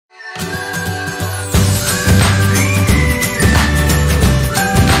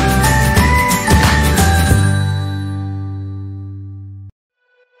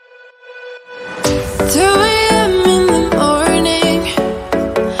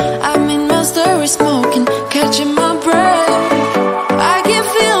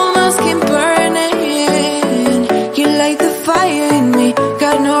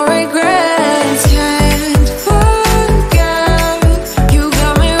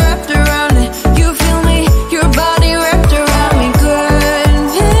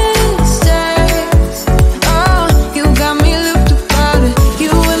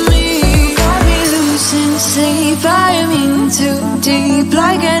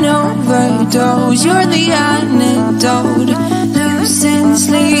overdose. You're the antidote. Losing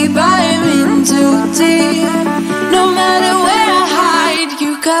sleep, I am in too deep. No matter where I hide,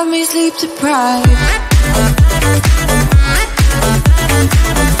 you got me sleep deprived.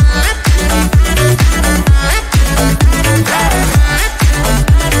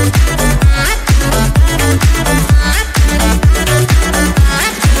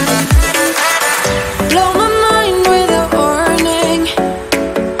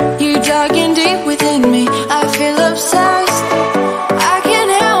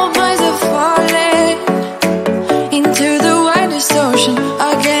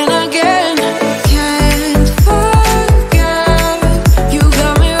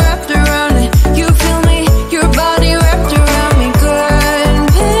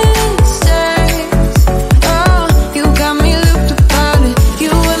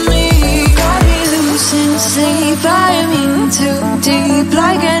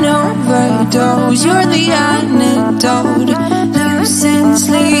 You're the antidote. Losing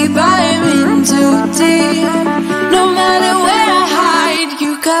sleep, I am in too deep. No matter where I hide,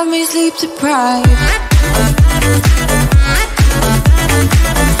 you got me sleep deprived.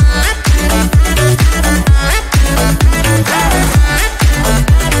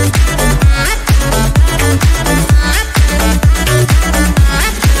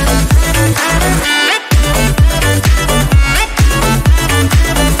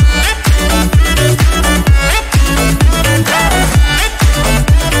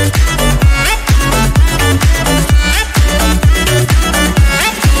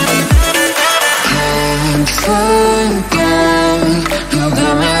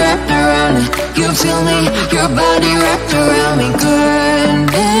 Your body wrapped around me,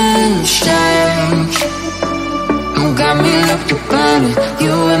 good and strange. You got me looked upon it,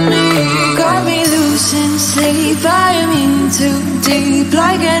 you and me. Got me losing sleep, I am in too deep.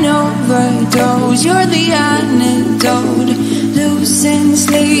 Like an overdose, you're the antidote. Losing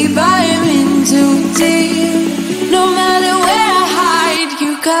sleep, I am in too deep. No matter where I hide,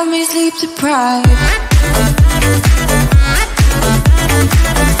 you got me sleep deprived.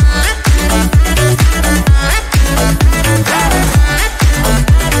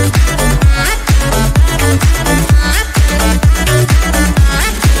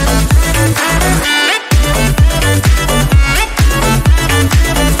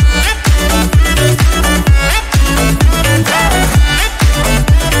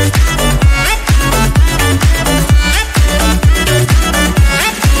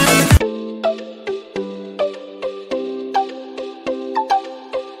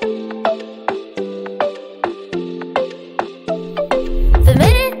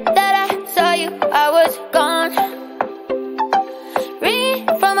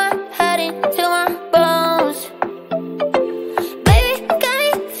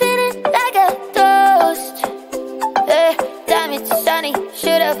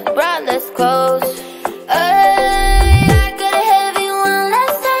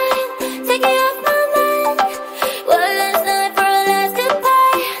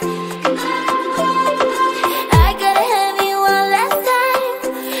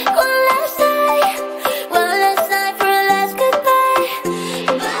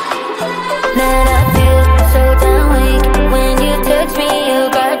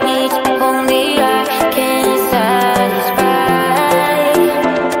 Only I can satisfy,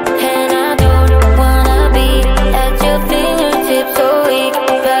 and I don't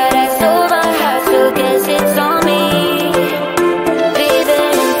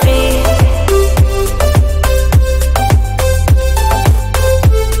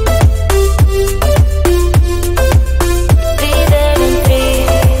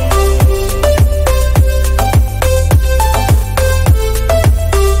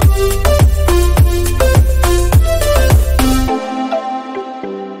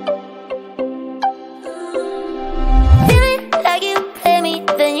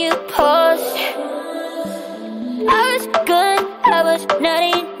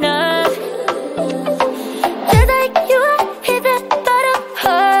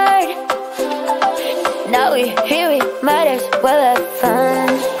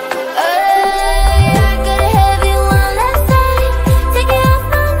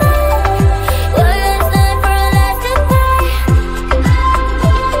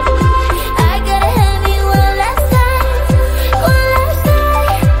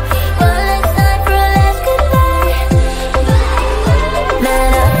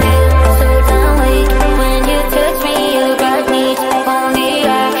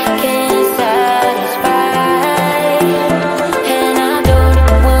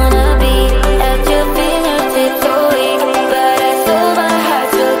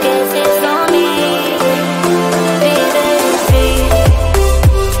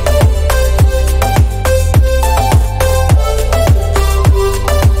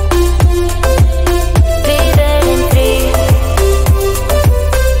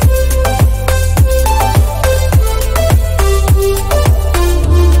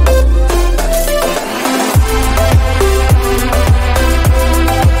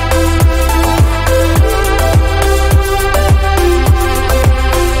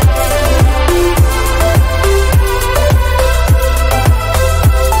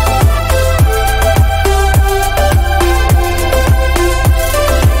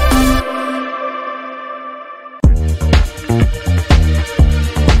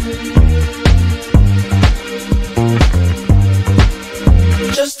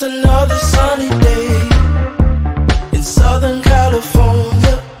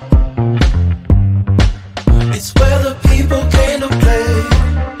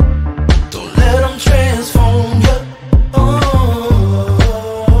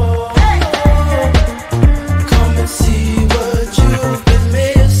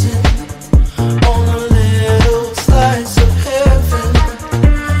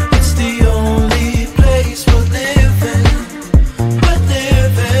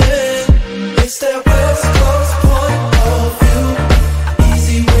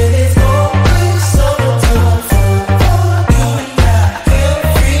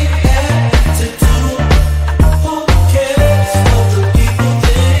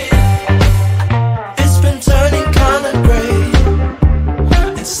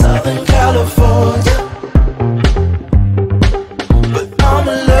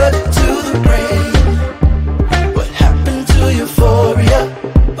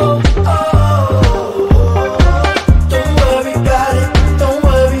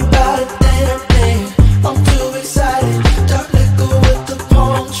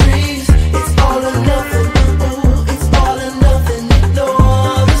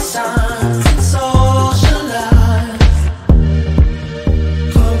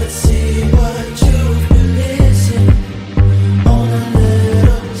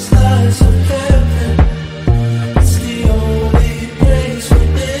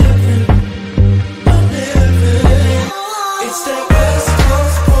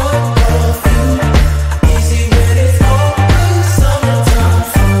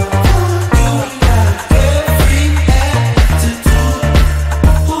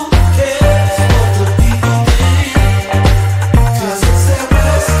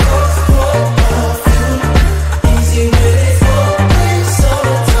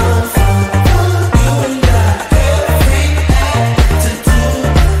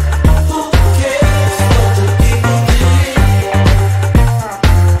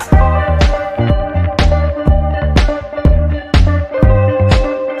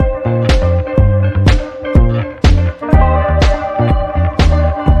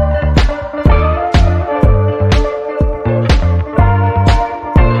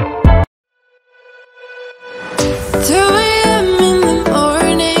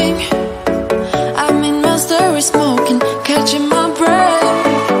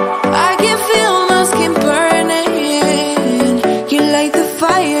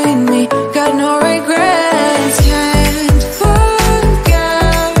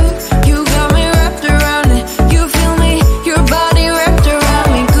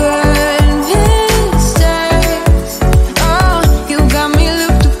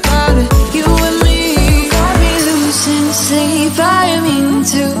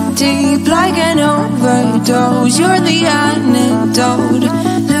deep like an overdose. You're the antidote.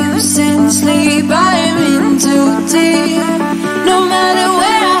 Losing sleep, I'm in too deep. No matter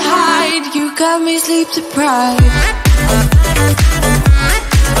where I hide, you got me sleep deprived.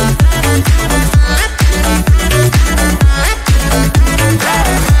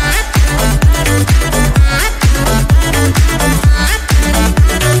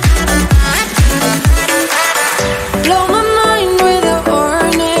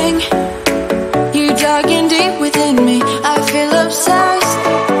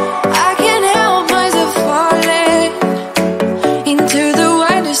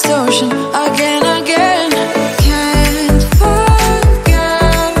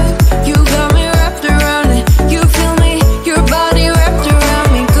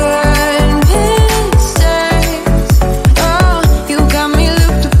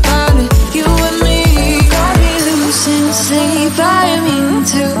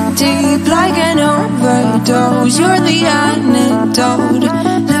 You're the antidote.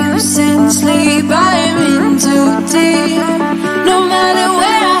 Losing sleep, I'm in too deep. No matter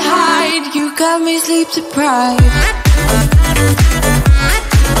where I hide, you got me sleep deprived.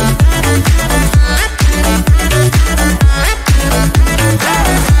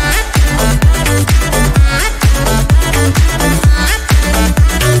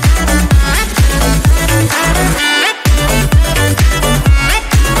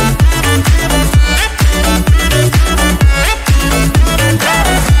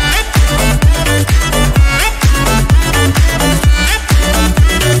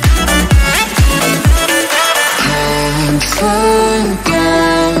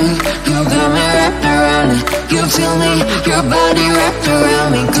 Your body wrapped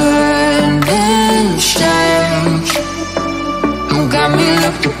around me, goodness change. You got me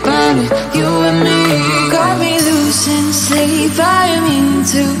looked upon it, you and me. Got me losing sleep, I'm in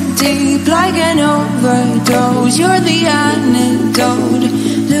too deep like an overdose. You're the antidote.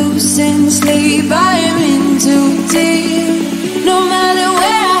 Losing sleep, I'm in too deep. No matter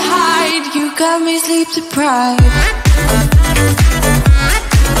where I hide, you got me sleep deprived.